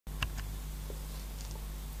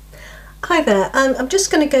Hi there, I'm just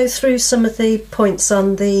going to go through some of the points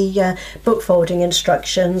on the book folding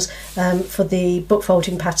instructions for the book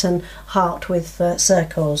folding pattern heart with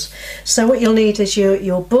circles. So what you'll need is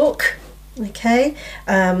your book, okay,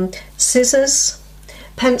 scissors,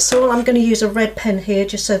 pencil. I'm going to use a red pen here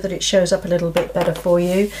just so that it shows up a little bit better for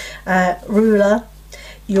you, ruler,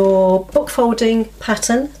 your book folding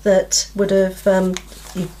pattern that you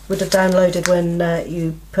would have downloaded when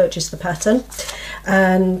you purchased the pattern,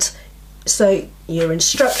 and so your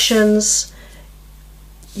instructions,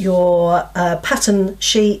 your pattern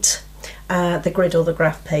sheet, the grid or the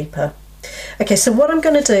graph paper. Okay, so what I'm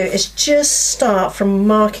going to do is just start from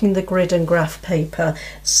marking the grid and graph paper.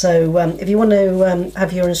 So if you want to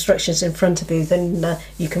have your instructions in front of you, then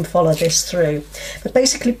you can follow this through. But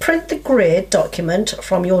basically print the grid document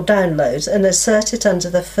from your downloads and insert it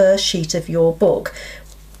under the first sheet of your book.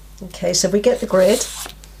 Okay, so we get the grid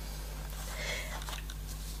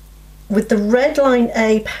with the red line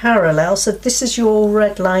A parallel, so this is your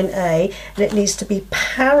red line A, and it needs to be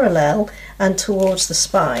parallel and towards the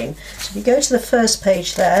spine. So if you go to the first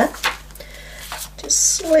page there,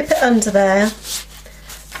 just slip it under there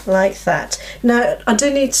like that. Now I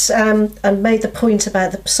do need I made the point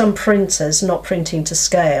about some printers not printing to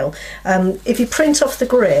scale. If you print off the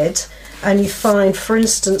grid and you find, for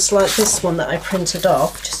instance, like this one that I printed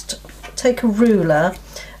off, just take a ruler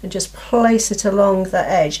and just place it along the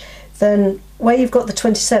edge. Then where you've got the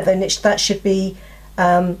 27, that should be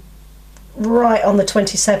right on the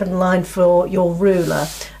 27 line for your ruler.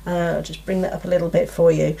 I'll just bring that up a little bit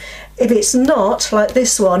for you. If it's not, like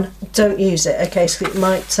this one, don't use it, okay, so it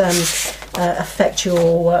might affect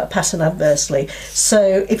your pattern adversely.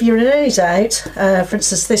 So if you're in any doubt, for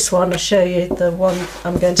instance this one, I'll show you the one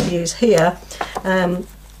I'm going to use here,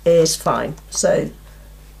 is fine. So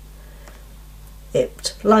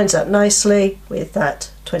it lines up nicely with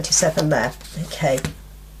that 27 there. Okay,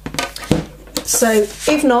 so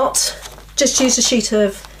if not, just use a sheet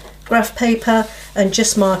of graph paper and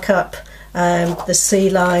just mark up the C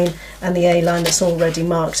line and the A line that's already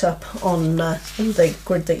marked up on the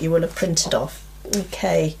grid that you will have printed off.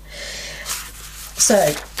 Okay,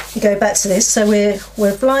 so go back to this. So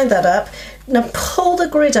we've lined that up. Now pull the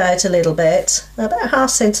grid out a little bit, about ½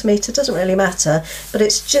 centimetre, doesn't really matter, but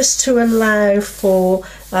it's just to allow for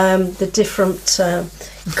the different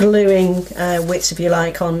gluing widths, if you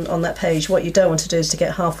like, on that page. What you don't want to do is to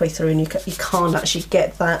get halfway through and you can't actually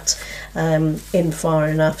get that in far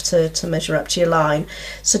enough to measure up to your line.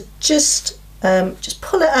 So just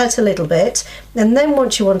pull it out a little bit, and then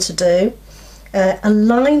what you want to do,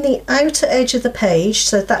 align the outer edge of the page,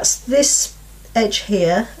 so that's this edge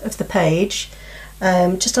here of the page,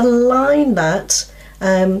 just align that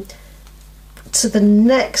to the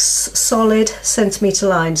next solid centimetre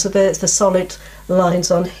line. So there's the solid lines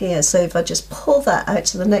on here, so if I just pull that out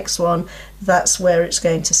to the next one, that's where it's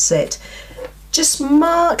going to sit. Just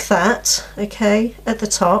mark that, okay, at the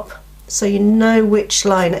top so you know which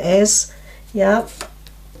line it is. Yeah,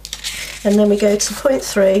 and then we go to point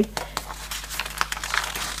 3,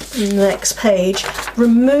 next page,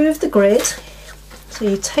 remove the grid. So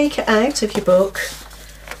you take it out of your book,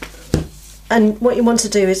 and what you want to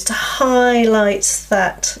do is to highlight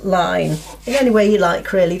that line in any way you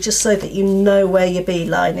like, really, just so that you know where your B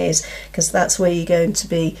line is, because that's where you're going to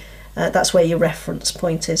be, that's where your reference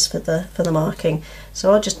point is for the marking.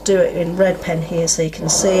 So I'll just do it in red pen here so you can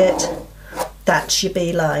see it. That's your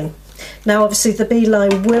B line. Now obviously the B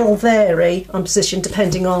line will vary on position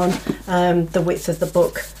depending on the width of the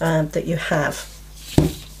book that you have.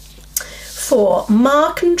 4.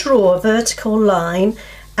 Mark and draw a vertical line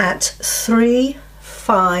at 3,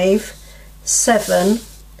 5, 7,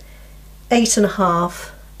 8.5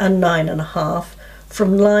 and 9.5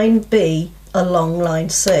 from line B along line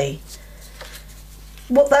C.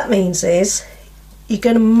 What that means is you're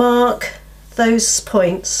going to mark those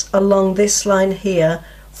points along this line here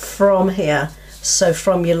from here, so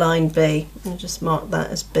from your line B. I'll just mark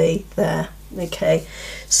that as B there. Okay,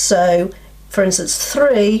 so for instance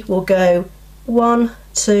 3 will go 1,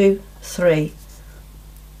 2, 3.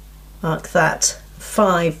 Mark that.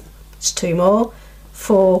 5, it's 2 more.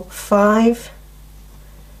 4, 5,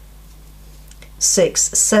 6,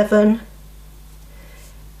 7,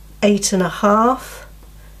 8.5,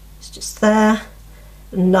 it's just there,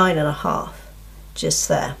 9.5, just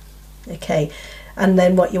there. Okay, and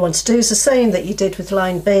then what you want to do is the same that you did with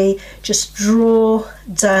line B, just draw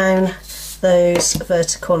down those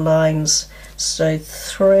vertical lines. So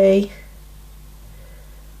 3,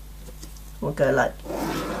 we'll go like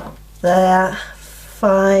there,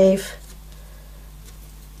 5,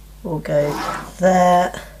 we'll go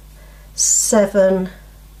there, 7,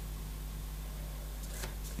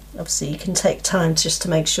 Obviously you can take time just to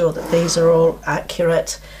make sure that these are all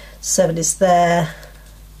accurate. 7 is there.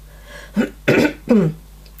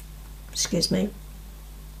 Excuse me.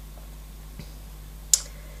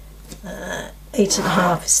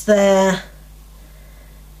 8.5 is there,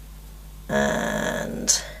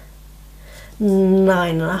 and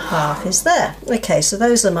 9.5 is there. Okay, so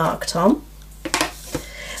those are marked on.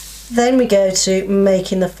 Then we go to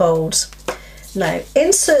making the folds. Now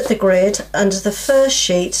insert the grid under the first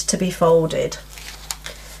sheet to be folded.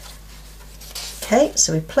 Okay,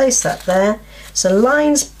 so we place that there. So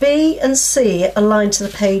lines B and C are aligned to the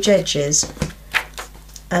page edges,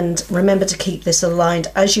 and remember to keep this aligned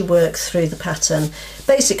as you work through the pattern.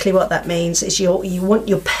 Basically what that means is you want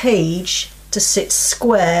your page to sit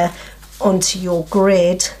square onto your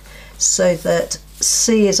grid so that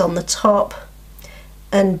C is on the top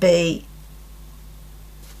and B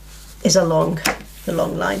is along the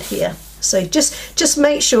long line here. So just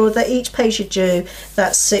make sure that each page you do,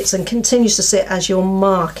 that sits and continues to sit as you're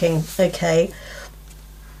marking. Okay.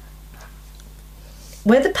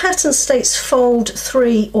 Where the pattern states fold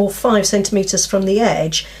 3 or 5 centimeters from the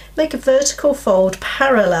edge, make a vertical fold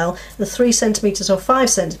parallel the 3 centimeters or 5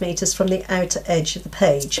 centimeters from the outer edge of the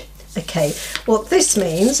page. Okay, what this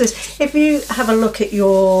means is if you have a look at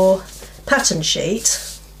your pattern sheet,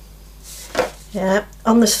 yeah,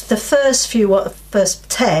 on the first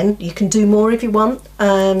 10, you can do more if you want,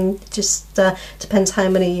 just depends how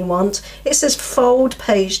many you want. It says fold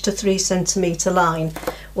page to 3 centimeter line.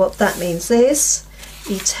 What that means is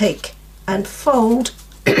you take and fold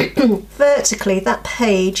vertically that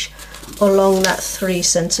page along that 3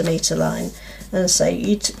 centimeter line, and so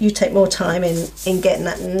you take more time in getting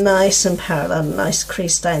that nice and parallel, nice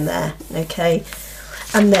crease down there. Okay,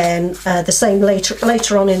 and then the same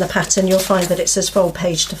later on in the pattern you'll find that it says fold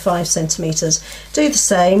page to 5 centimeters. Do the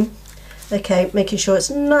same, okay, making sure it's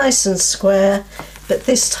nice and square, but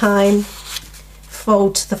this time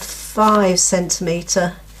fold to the 5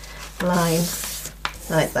 centimeter line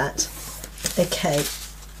like that. Okay,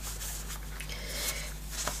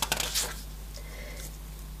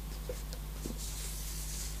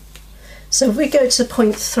 so if we go to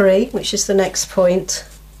point 3, which is the next point,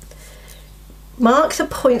 mark the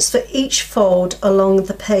points for each fold along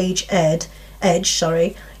the page edge,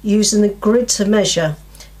 using the grid to measure.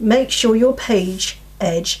 Make sure your page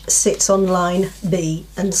edge sits on line B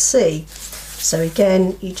and C. So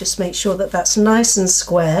again, you just make sure that that's nice and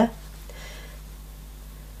square.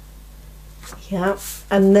 Yeah,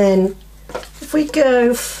 and then if we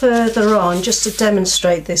go further on, just to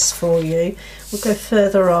demonstrate this for you, we'll go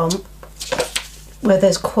further on where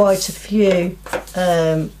there's quite a few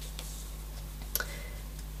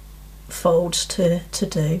folds to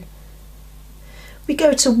do. We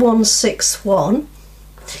go to 161. In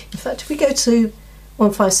fact, if we go to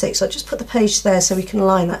 156, I'll just put the page there so we can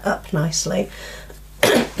line that up nicely.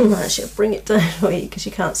 Actually, I'll bring it down for you because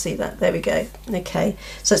you can't see that. There we go. Okay,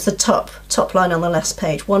 so it's the top line on the last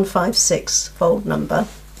page, 156 fold number.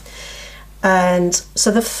 And so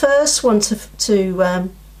the first one to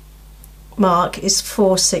mark is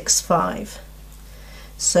 465.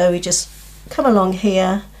 So we just come along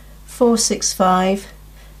here, 465.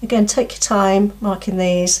 Again, take your time marking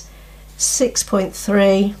these.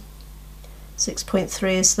 6.3.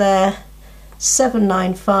 6.3 is there.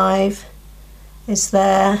 795 is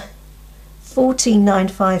there.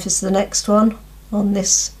 1495 is the next one on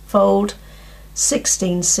this fold.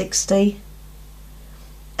 1660.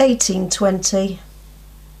 1820.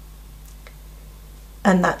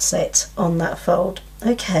 And that's it on that fold.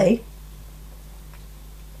 Okay.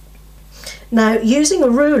 Now, using a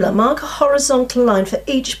ruler, mark a horizontal line for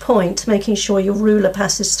each point, making sure your ruler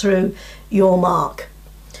passes through your mark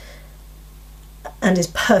and is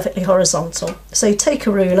perfectly horizontal. So you take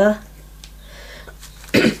a ruler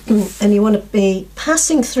and you want to be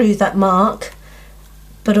passing through that mark,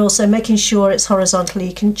 but also making sure it's horizontal.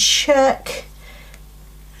 You can check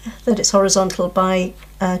that it's horizontal by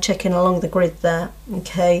checking along the grid there.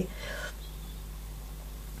 Okay.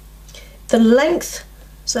 The length,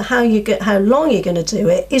 so how long you're going to do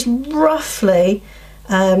it, is roughly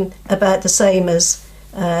about the same as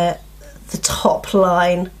the top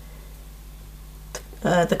line,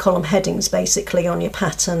 the column headings basically on your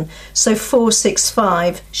pattern. So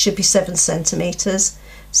 465 should be 7 centimeters.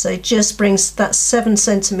 So just brings that 7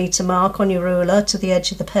 centimeter mark on your ruler to the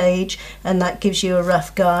edge of the page, and that gives you a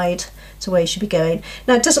rough guide to where you should be going.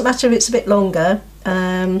 Now, it doesn't matter if it's a bit longer,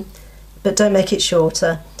 but don't make it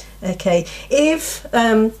shorter. Okay, if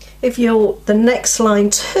the next line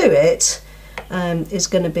to it is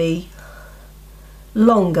going to be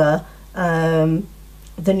longer, then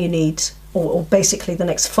you need or basically the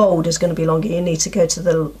next fold is going to be longer, you need to go to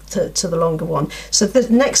the longer one. So the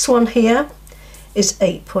next one here is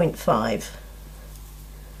 8.5.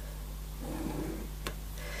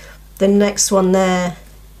 The next one there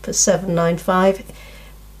for 795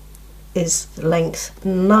 is length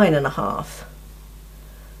 9.5.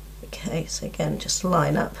 Okay, so again, just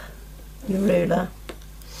line up your ruler.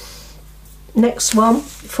 Next one,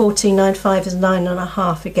 1495, is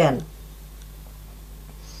 9.5 again.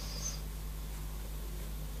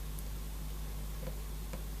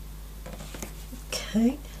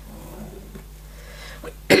 Okay.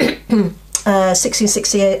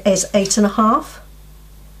 1668 is 8.5.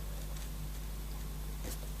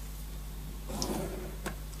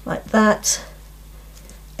 Like that.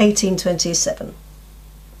 1827.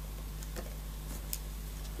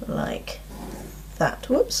 Like that.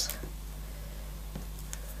 Whoops.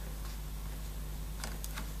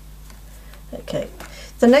 Okay.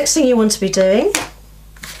 The next thing you want to be doing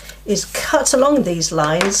is cut along these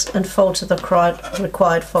lines and fold to the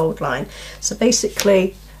required fold line. So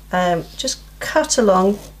basically, just cut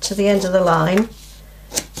along to the end of the line,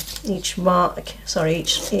 each line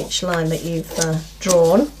that you've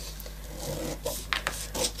drawn.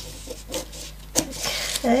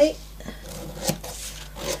 Okay.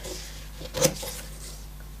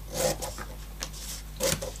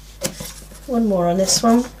 One more on this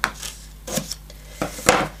one.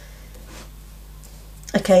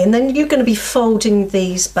 Okay, and then you're going to be folding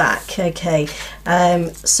these back. Okay,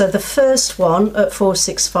 so the first one at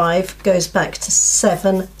 465 goes back to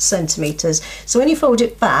 7 centimeters. So when you fold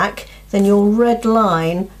it back, then your red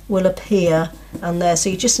line will appear on there. So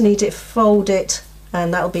you just need to fold it,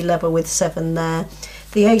 and that will be level with 7 there.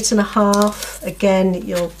 The 8.5, again,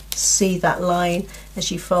 you'll see that line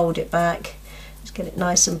as you fold it back. Just get it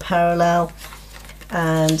nice and parallel.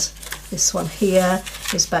 And this one here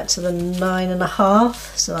is back to the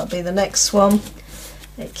 9.5, so that'll be the next one.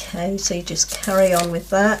 Okay, so you just carry on with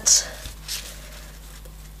that.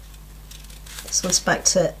 This one's back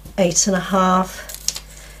to 8.5,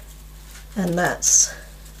 and that's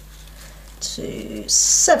to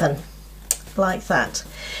 7, like that.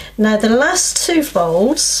 Now the last 2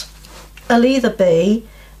 folds will either be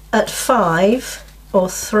at 5 or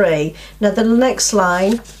 3. Now the next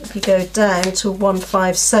line, if you go down to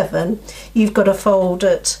 157, you've got to fold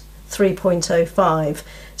at 3.05.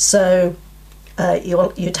 So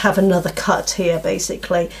you'd have another cut here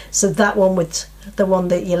basically. So that one would, the one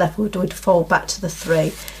that you're left with, would fold back to the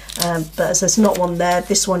 3. But as there's not one there,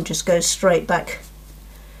 this one just goes straight back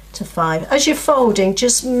to 5. As you're folding,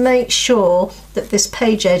 just make sure that this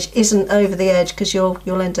page edge isn't over the edge, because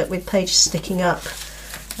you'll end up with pages sticking up.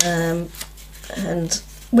 And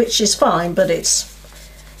which is fine, but it's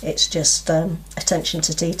just attention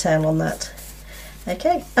to detail on that.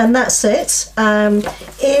 Okay, and that's it.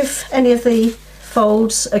 If any of the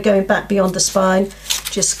folds are going back beyond the spine,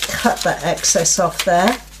 just cut that excess off there,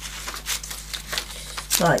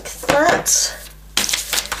 like that.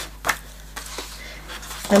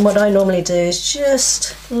 And what I normally do is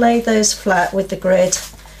just lay those flat with the grid,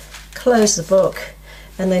 close the book,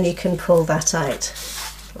 and then you can pull that out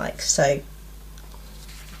like so.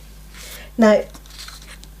 Now,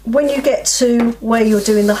 when you get to where you're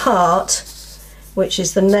doing the heart, which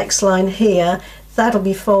is the next line here, that'll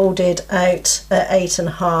be folded out at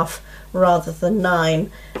 8.5 rather than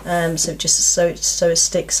 9, so just so it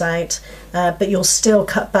sticks out. But you'll still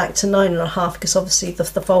cut back to 9.5, because obviously the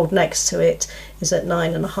fold next to it is at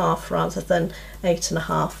 9.5 rather than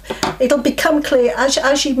 8.5. It'll become clear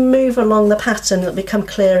as you move along the pattern. It'll become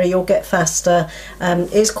clearer. You'll get faster.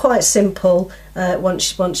 It's quite simple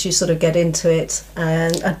once you sort of get into it.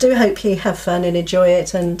 And I do hope you have fun and enjoy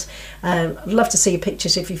it. And I'd love to see your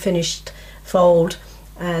pictures if you finished fold.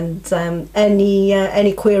 And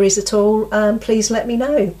any queries at all, please let me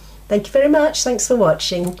know. Thank you very much. Thanks for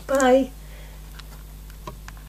watching. Bye.